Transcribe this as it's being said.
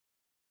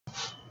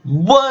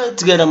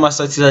What's good on my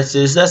salty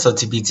touches? That's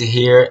Salty Pizza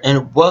here,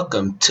 and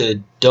welcome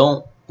to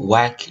Don't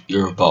Whack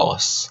Your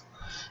Boss.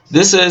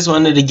 This is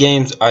one of the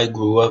games I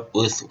grew up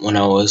with when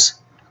I was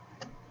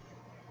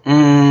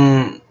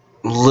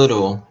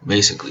little,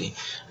 basically.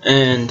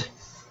 And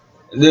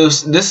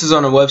this is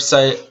on a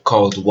website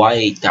called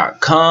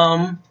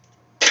Wack.com.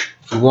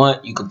 If you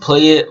want, you can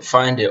play it,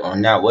 find it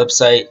on that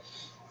website.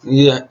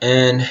 Yeah,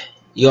 and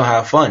you'll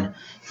have fun.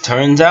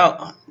 Turns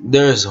out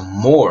there's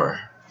more.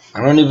 I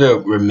don't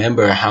even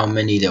remember how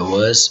many there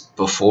was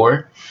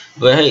before,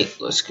 but hey,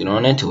 let's get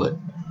on into it.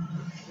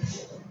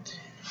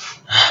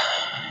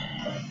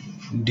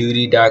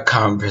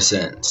 Duty.com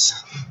presents.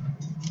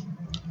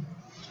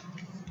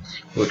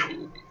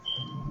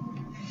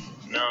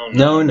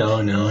 No.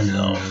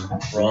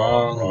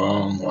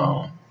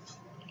 Wrong.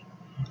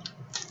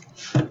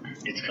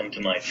 It's come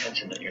to my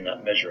attention that you're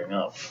not measuring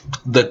up.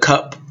 The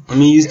cup. Let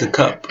me use the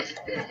cup.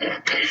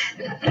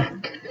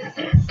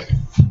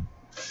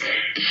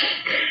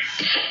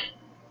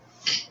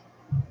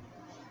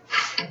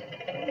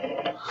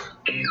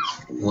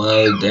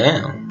 Well,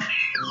 damn.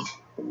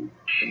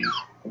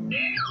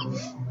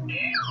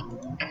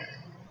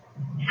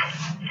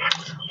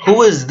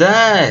 Who is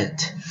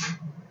that?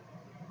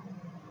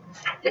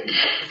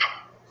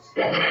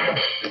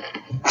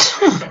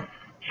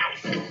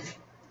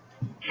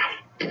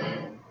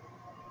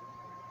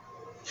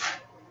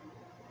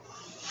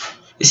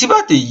 Is he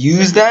about to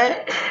use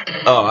that?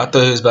 Oh, I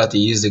thought he was about to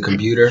use the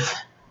computer.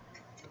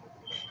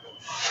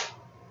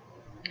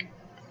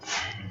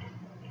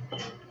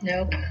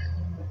 Nope.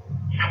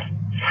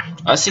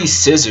 I see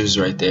scissors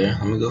right there.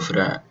 Let me go for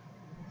that.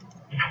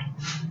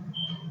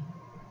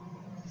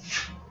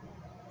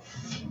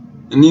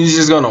 And he's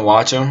just gonna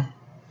watch him.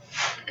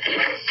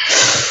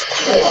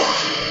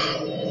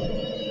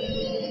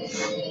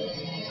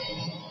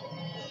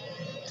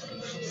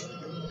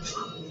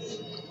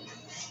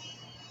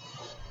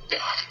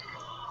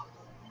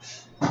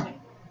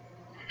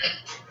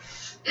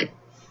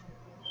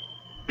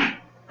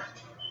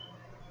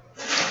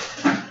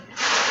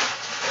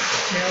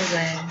 No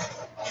way.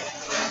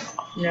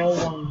 No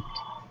want.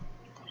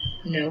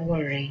 No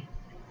worry.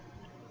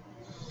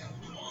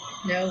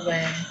 No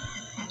way.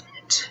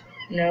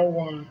 No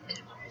want.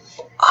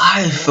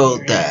 I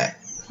felt that.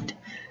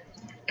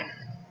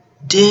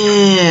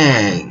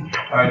 Dang.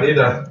 Alright,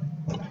 leader.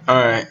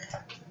 Alright.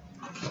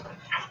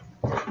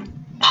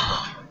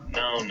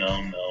 No.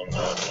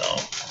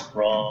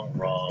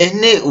 Wrong.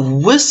 And it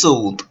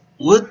whistled.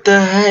 What the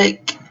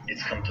heck?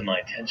 It's come to my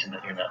attention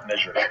that you're not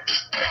measuring up.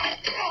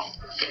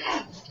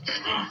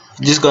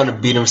 Just gonna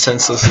beat him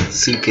senseless with the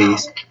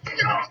suitcase.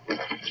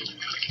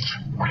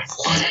 What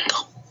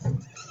the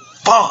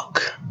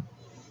fuck?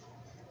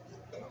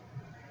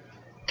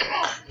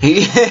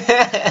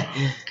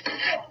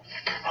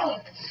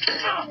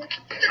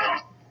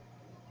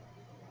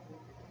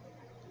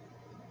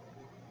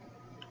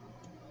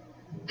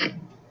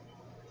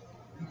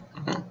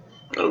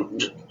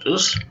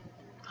 Just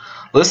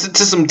listen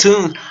to some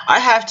tunes. I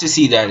have to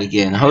see that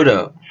again. Hold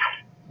up.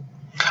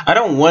 I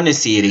don't want to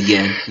see it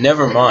again.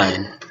 Never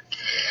mind.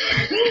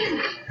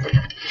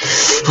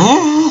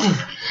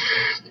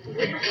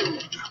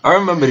 I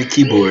remember the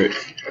keyboard.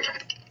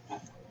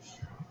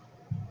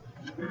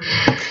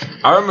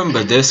 I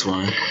remember this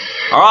one.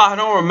 Oh, I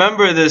don't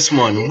remember this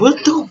one.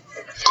 What the?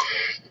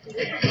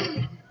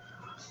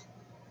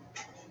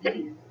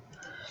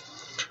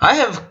 I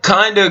have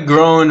kind of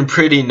grown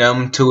pretty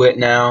numb to it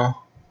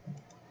now.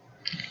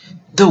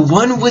 The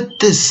one with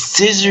the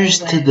scissors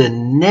to the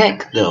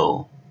neck,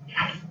 though.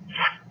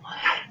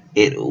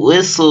 It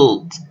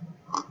whistled.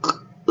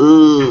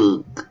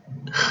 Ugh.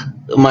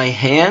 My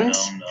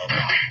hands? No.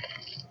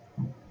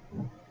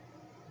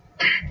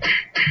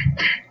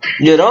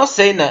 Yeah, don't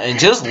say nothing.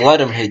 Just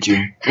let him hit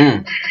you.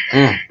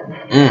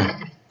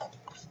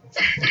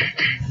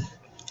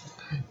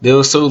 They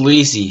were so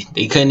lazy.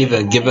 They couldn't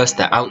even give us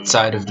the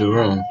outside of the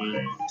room.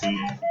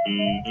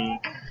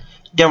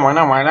 No.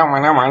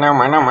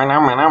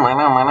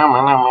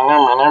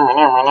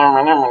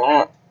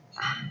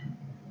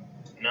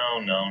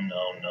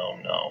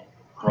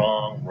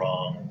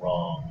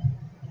 Wrong.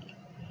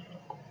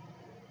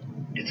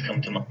 It's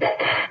come to my...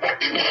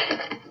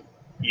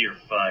 You're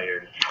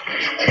fired.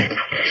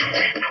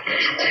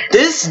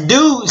 This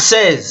dude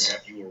says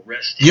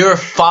you're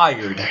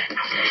fired.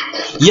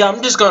 Yeah,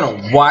 I'm just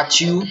gonna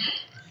watch you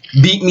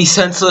beat me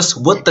senseless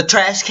with the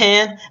trash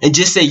can and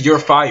just say you're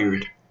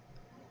fired.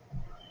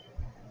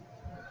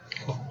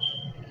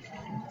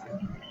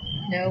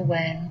 No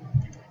way.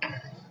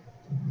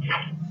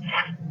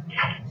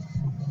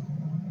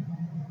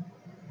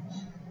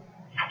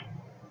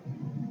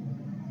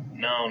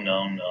 No.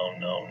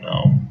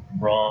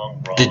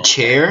 Wrong. The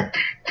chair?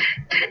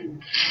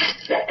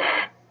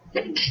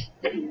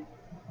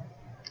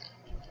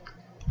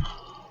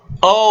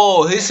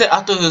 Oh, he said,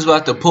 I thought he was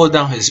about to pull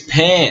down his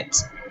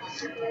pants.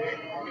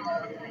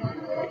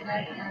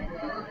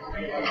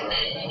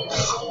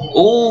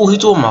 Oh, he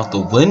threw him out the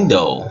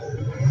window.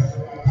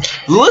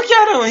 Look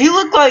at him. He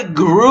looked like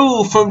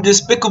Gru from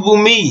Despicable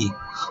Me.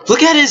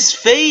 Look at his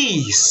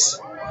face.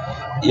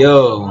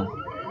 Yo.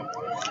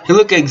 He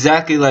look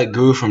exactly like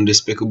Gru from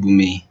Despicable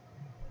Me.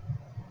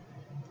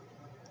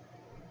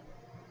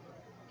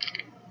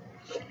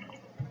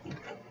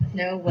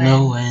 No when.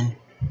 No when.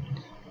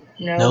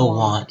 No, No want.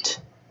 want.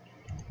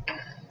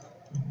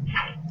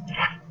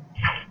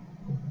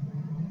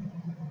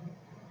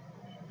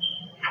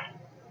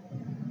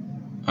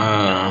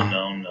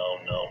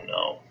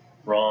 No.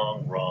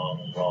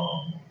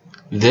 Wrong.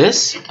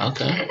 This?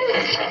 Okay.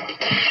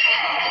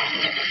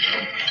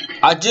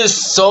 I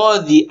just saw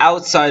the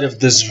outside of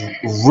this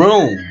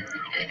room.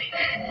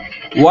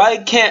 Why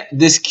can't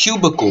this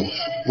cubicle?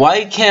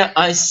 Why can't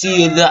I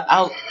see the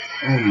out?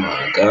 Oh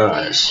my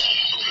gosh.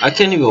 I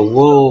can't even.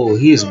 Whoa,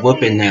 he's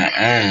whooping that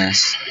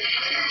ass.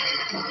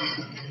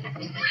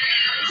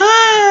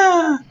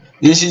 Ah.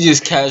 Then she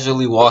just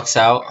casually walks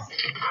out.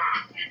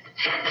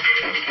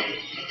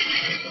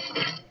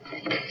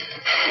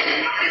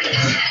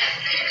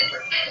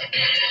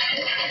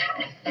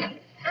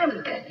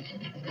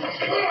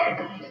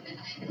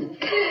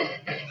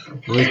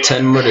 Only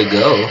 10 more to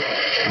go.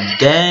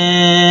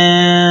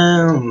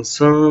 Damn,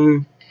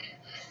 son.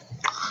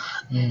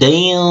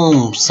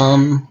 Damn,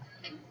 son.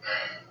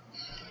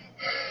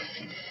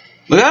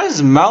 Look at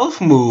his mouth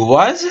move.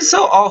 Why is it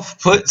so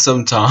off-put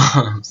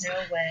sometimes? No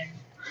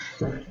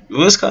when. It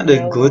was kind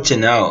of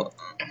glitching out.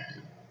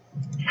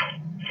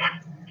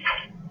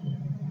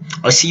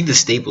 I see the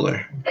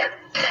stapler.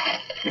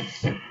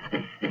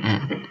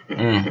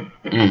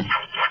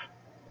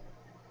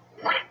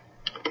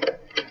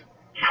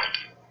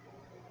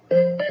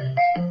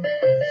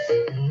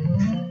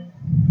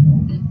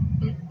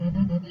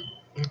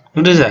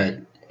 What is that?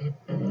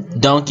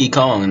 Donkey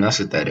Kong, that's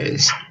what that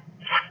is.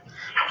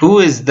 Who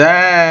is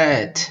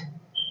that?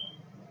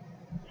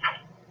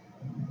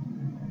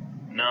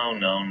 No.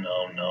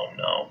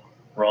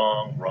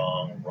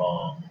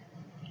 Wrong.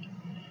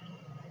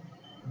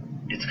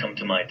 It's come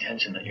to my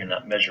attention that you're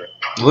not measuring.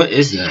 What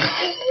is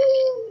that?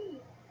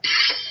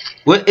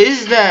 What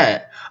is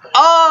that?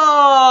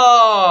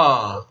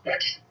 Oh!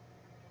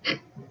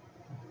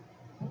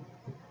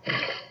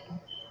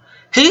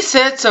 He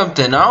said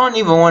something. I don't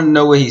even want to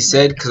know what he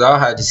said because I'll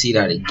have to see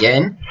that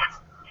again.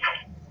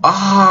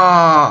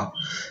 Ah!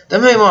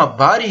 That made my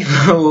body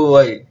feel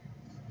like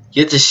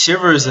get the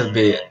shivers a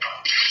bit.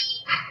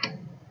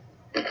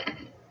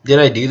 Did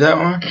I do that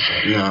one?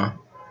 No.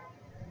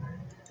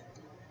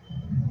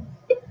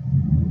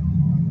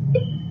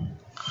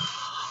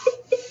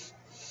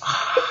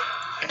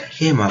 That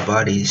gave my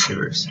body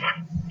shivers.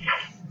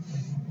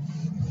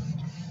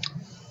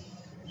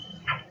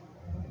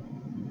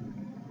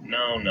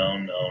 No.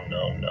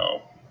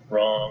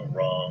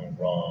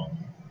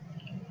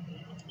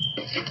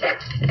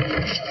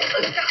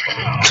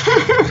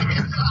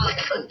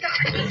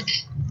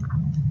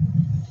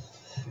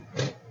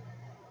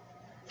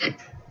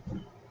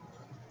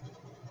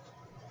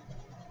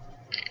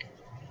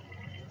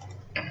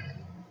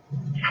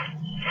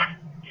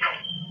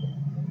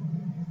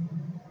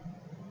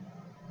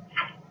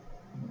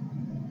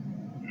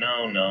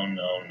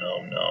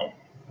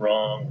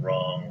 Wrong.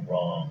 No.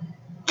 Wrong.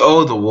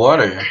 Oh, the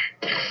water.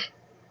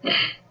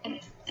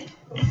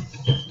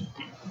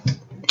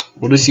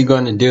 What is he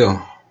gonna do?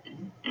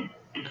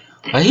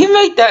 Why he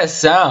make that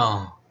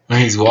sound when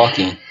he's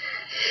walking?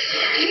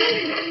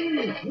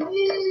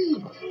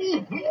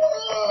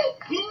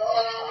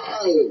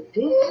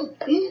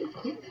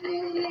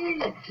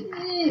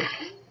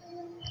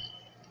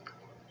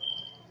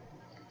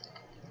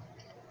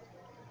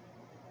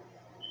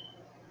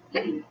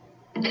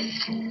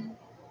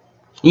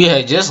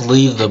 Yeah, just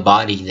leave the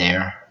body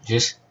there.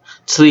 Just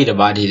leave the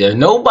body there.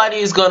 Nobody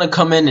is gonna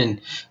come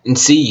in and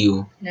see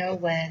you. No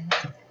when.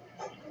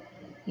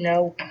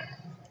 No.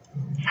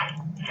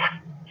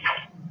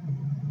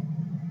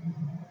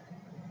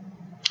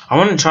 I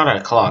want to try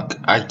that clock.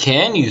 I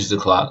can use the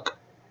clock.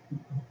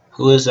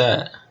 Who is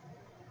that?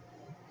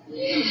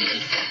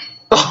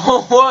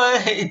 Oh,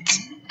 what?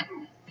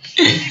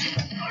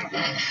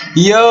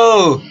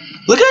 Yo,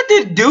 look at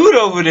the dude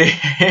over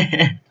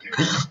there.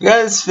 Look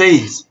at his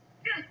face.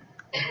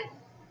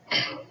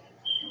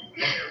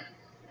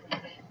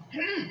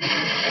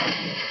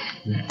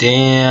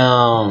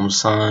 Damn,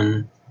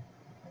 son.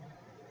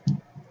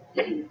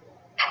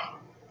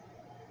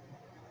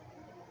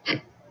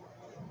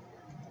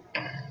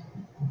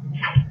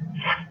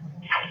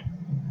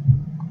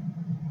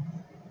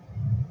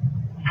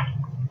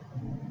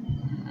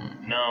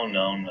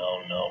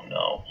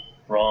 No.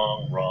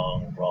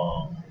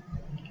 Wrong.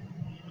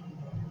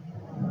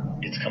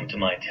 It's come to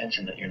my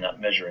attention that you're not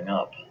measuring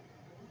up.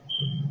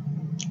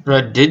 Bro,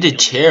 I did the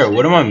chair.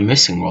 What am I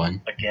missing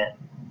one? Again.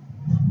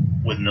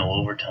 With no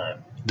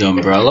overtime. The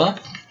umbrella?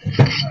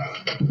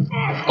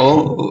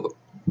 Oh,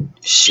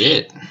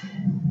 shit.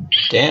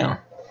 Damn.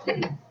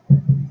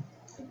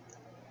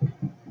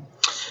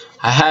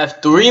 I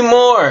have 3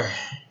 more.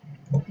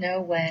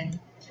 No when.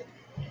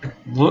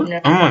 What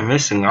No. am I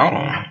missing out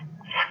on?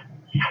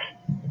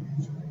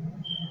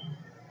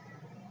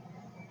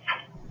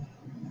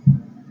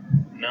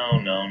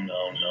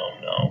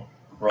 No.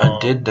 Wrong, I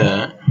did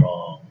that.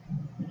 Wrong.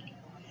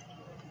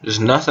 There's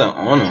nothing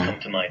on It's them. come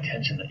to my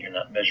attention that you're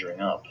not measuring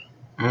up.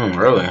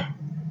 Really?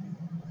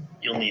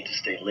 You'll need to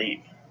stay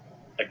late.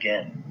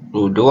 Again.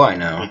 Well, do I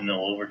now? With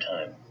no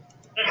overtime.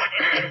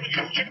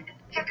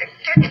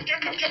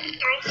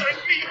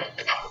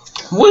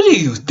 What do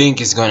you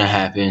think is gonna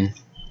happen?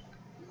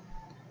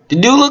 The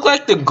dude look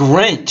like the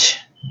Grinch.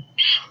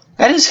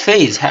 At his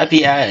face,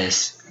 happy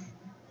ass.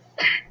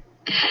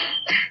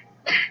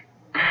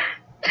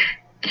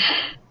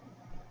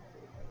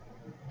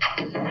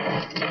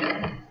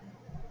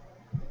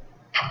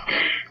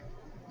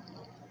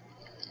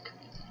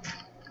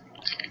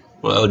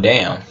 Well,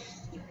 damn.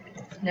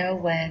 No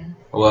when.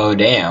 Well,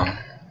 damn.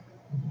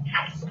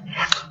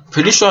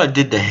 Pretty sure I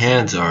did the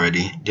hands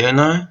already, didn't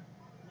I?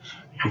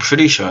 I'm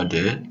pretty sure I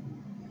did.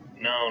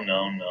 No.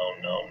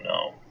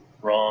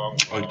 Wrong.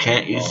 I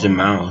can't use the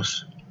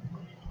mouse.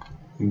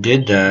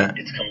 Did that.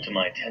 It's come to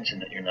my attention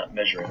that you're not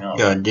measuring up.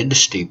 Yeah, I did the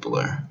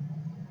stapler.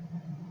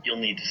 You'll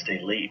need to stay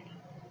late.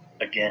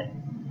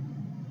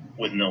 Again.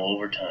 With no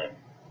overtime.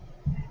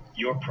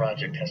 Your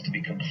project has to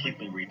be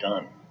completely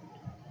redone.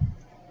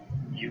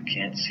 You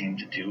can't seem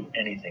to do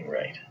anything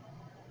right.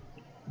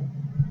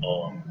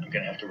 Oh, I'm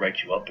gonna have to write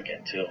you up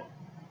again, too.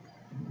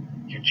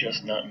 You're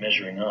just not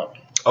measuring up.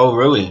 Oh,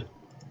 really?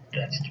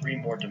 That's 3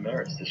 more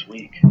demerits this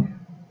week.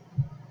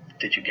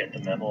 Did you get the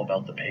memo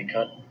about the pay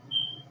cut?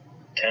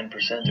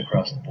 10%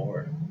 across the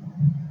board.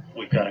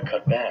 We've got to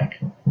cut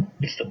back.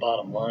 It's the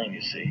bottom line,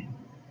 you see.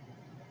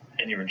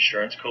 And your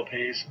insurance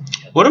copays?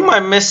 What am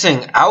I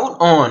missing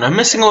out on? I'm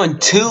missing on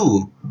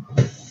 2.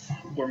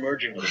 We're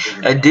merging with a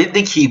bigger I did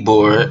the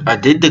keyboard, I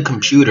did the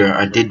computer,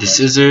 I did the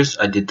scissors,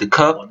 I did the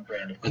cup. One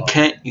brand of I coffee,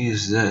 can't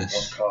use one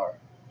this. car.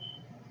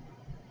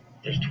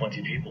 There's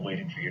 20 people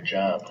waiting for your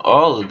job.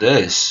 All of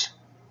this.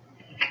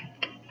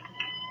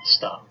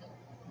 Stop.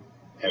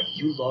 Have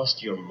you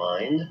lost your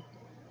mind?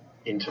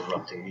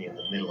 Interrupting me in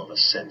the middle of a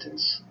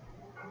sentence.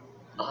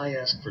 I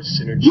asked for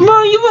synergy.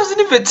 No, you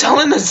wasn't even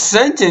telling a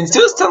sentence.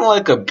 You was telling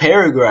like a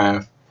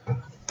paragraph.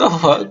 The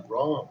fuck?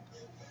 Wrong.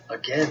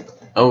 Again.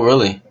 Oh,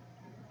 really?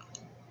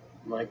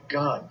 My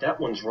God, that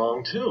one's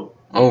wrong too.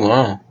 Oh,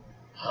 wow.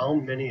 How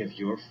many of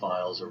your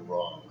files are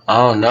wrong? I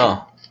don't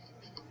know.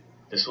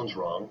 This one's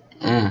wrong.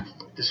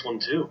 This one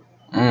too.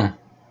 Wrong.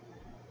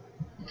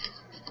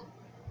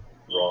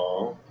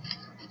 Wrong.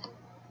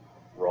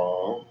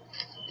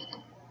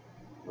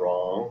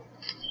 Wrong.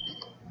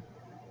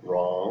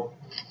 Wrong.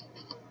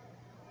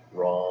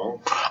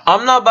 Wrong.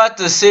 I'm not about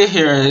to sit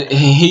here and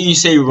hear you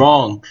say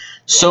wrong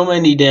so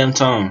many damn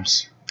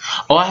times.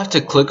 Oh, I have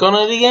to click on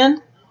it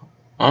again?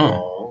 Oh.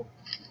 Wrong.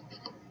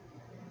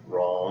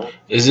 Wrong.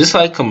 Is this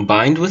like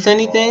combined with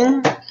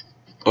anything?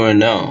 Or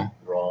no?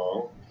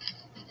 Wrong.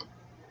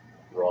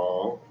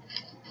 Wrong.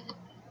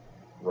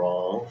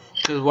 Wrong.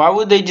 Because why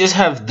would they just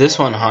have this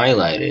one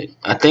highlighted?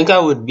 I think I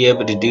would be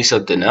able to do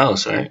something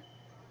else, right?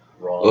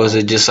 Wrong. Or is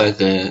it just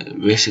like a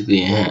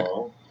basically a hint?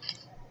 Wrong.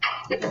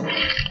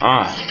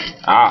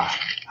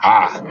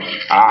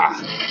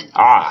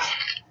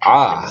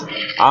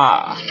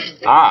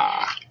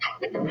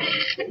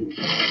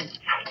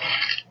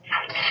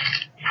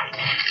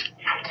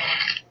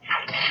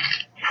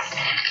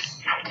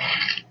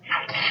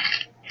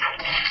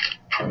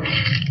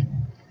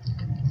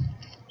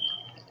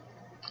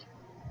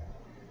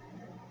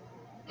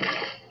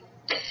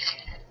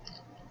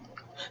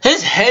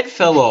 His head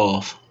fell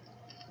off.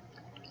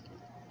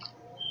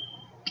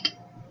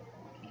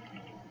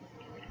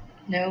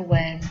 No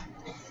when.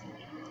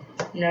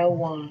 No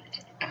want.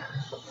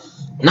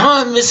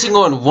 Now I'm missing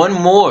on one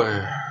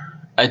more.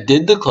 I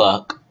did the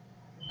clock.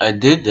 I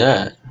did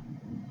that.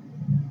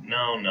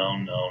 No.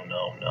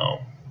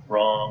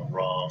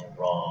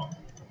 Wrong.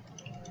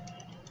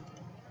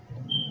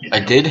 It's I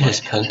come did to my his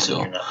attention that pencil.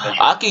 you're not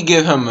measuring I could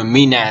give him a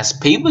mean ass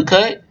paper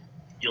cut.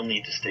 You'll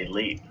need to stay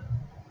late.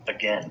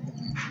 Again.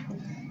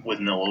 With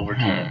no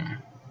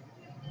overtime.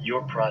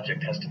 Your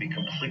project has to be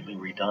completely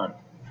redone.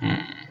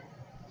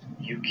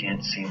 You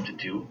can't seem to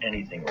do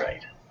anything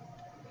right.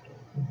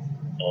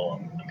 Oh,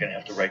 I'm gonna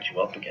have to write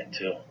you up again,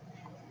 too.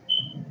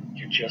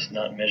 You're just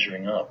not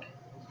measuring up.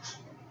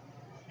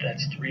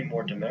 That's 3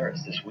 more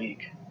demerits this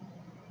week.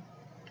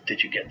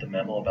 Did you get the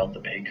memo about the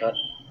pay cut?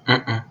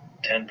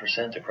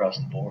 10% across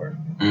the board.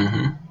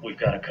 We've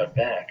got to cut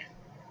back.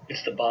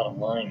 It's the bottom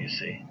line, you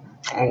see.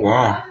 Oh,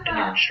 wow. And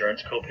your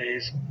insurance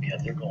copays? Yeah,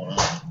 they're going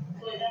up.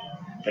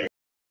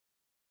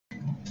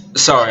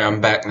 Sorry,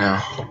 I'm back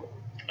now.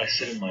 I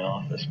sit in my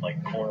office, my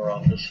corner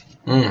office,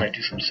 and I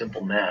do some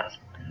simple math.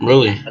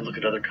 Really? I look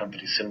at other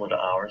companies similar to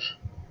ours.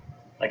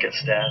 I get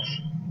stats.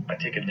 I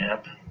take a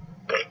nap.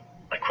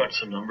 I crunch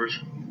some numbers.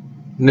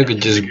 Nigga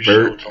just Figure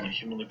show burnt. it's only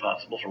humanly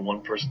possible for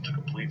one person to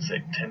complete,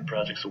 say, 10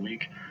 projects a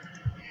week.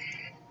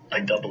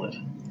 I double it.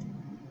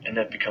 And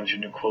that becomes your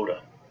new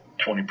quota.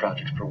 20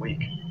 projects per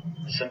week.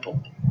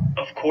 Simple.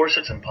 Of course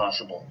it's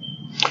impossible.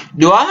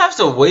 Do I have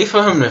to wait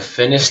for him to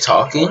finish On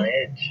talking?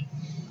 edge.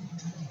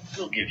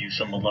 He'll give you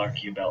some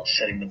malarkey about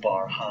setting the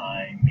bar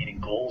high, meeting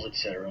goals,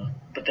 etc.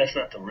 But that's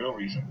not the real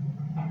reason.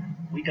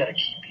 We gotta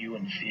keep you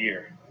in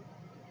fear.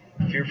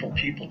 Fearful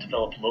people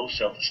develop low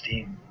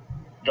self-esteem.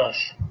 Thus,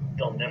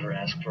 they'll never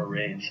ask for a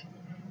raise.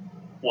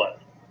 What?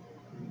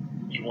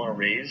 You want a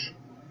raise?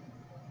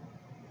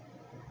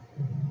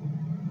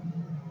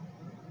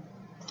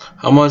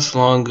 How much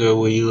longer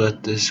will you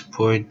let this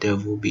poor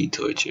devil be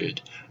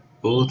tortured?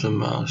 Roll the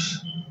mouse.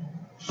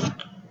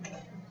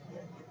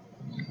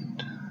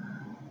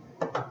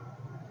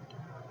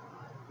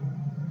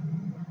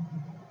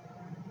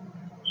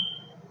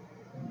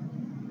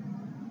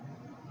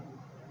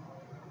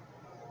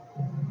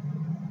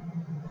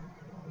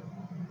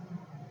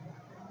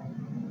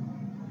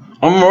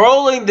 I'm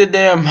rolling the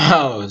damn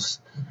mouse.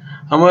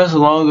 How much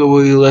longer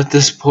will you let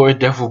this poor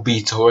devil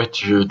be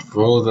tortured?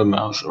 Roll the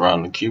mouse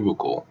around the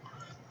cubicle.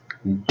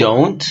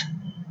 Don't?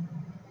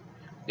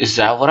 Is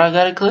that what I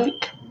gotta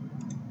click?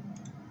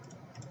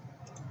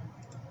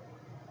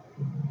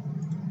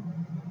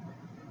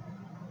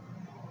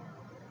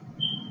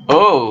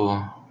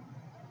 Oh.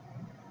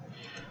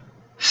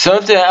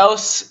 Something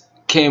else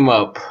came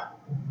up.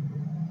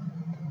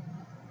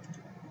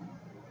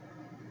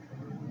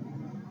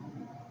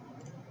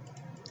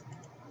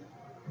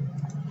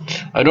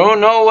 I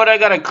don't know what I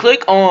gotta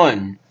click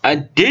on. I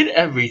did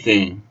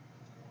everything.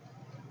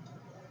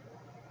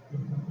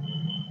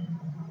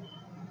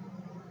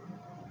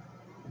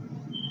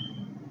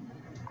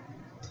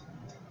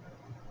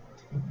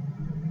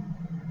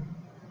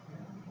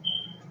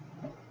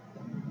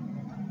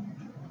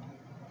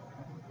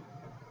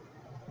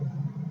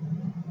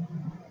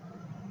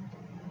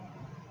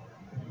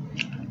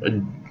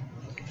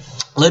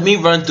 Let me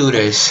run through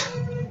this.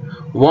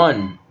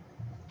 1,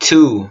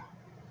 2,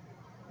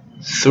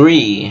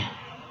 3,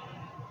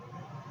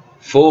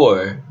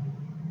 4,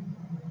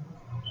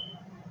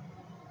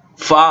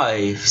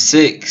 5,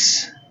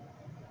 6,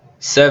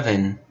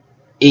 7,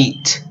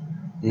 8,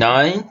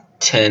 9,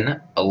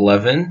 10,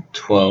 11,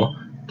 12,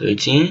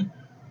 13,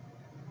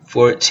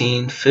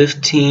 14,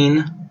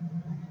 15,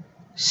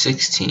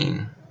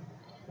 16,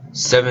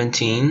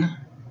 17.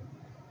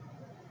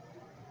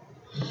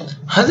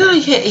 How did I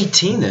get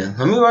 18 then?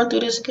 Let me run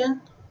through this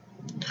again.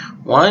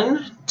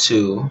 1,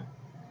 2,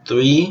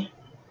 3,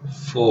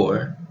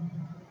 4.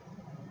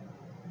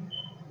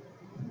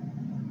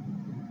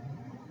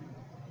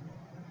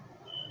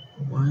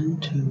 1,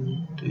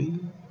 2, 3,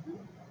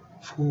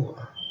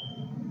 4.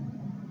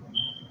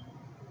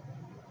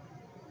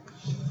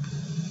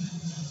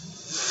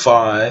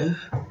 5,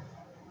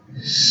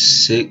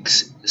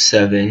 6,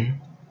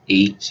 7,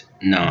 8,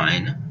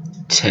 9,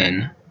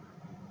 10,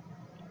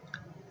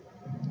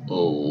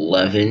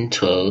 11,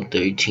 12,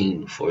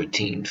 13,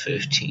 14,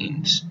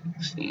 15,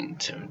 16,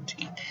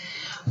 17.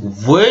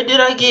 Where did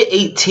I get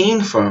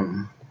 18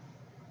 from?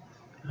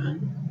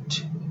 1,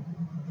 2,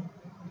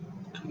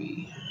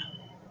 3,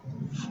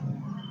 4,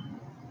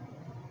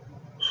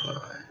 5,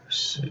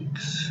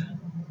 6,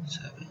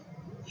 7,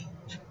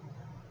 8,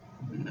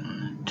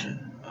 9,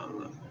 10,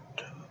 11,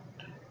 12,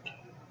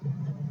 13.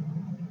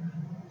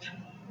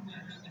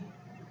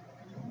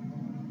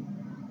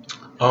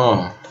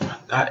 Oh, I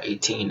got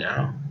 18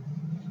 now.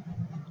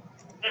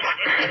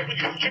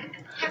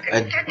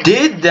 I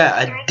did that.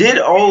 I did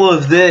all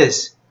of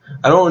this.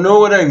 I don't know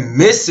what I'm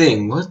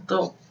missing. What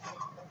the?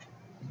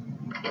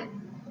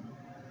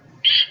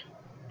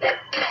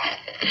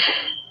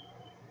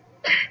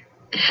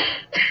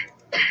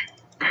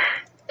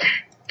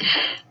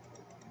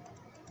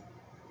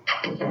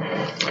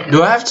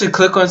 Do I have to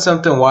click on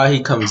something while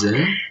he comes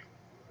in?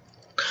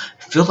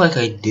 I feel like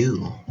I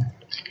do.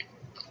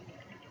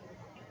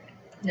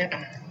 No.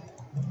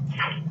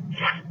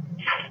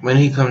 When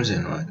he comes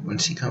in, what?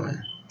 When's he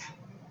coming?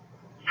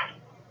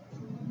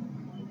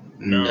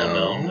 No.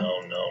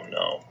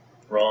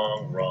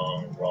 Wrong.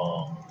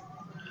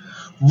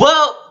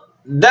 Well,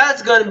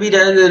 that's gonna be the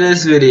end of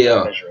this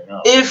video.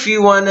 If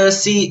you wanna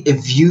see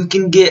if you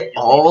can get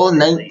all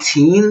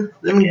 19,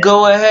 then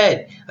go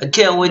ahead. I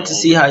can't wait to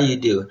see how you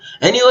do.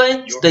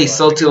 Anyway, stay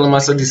salty on my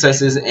salty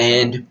slices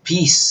and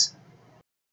peace.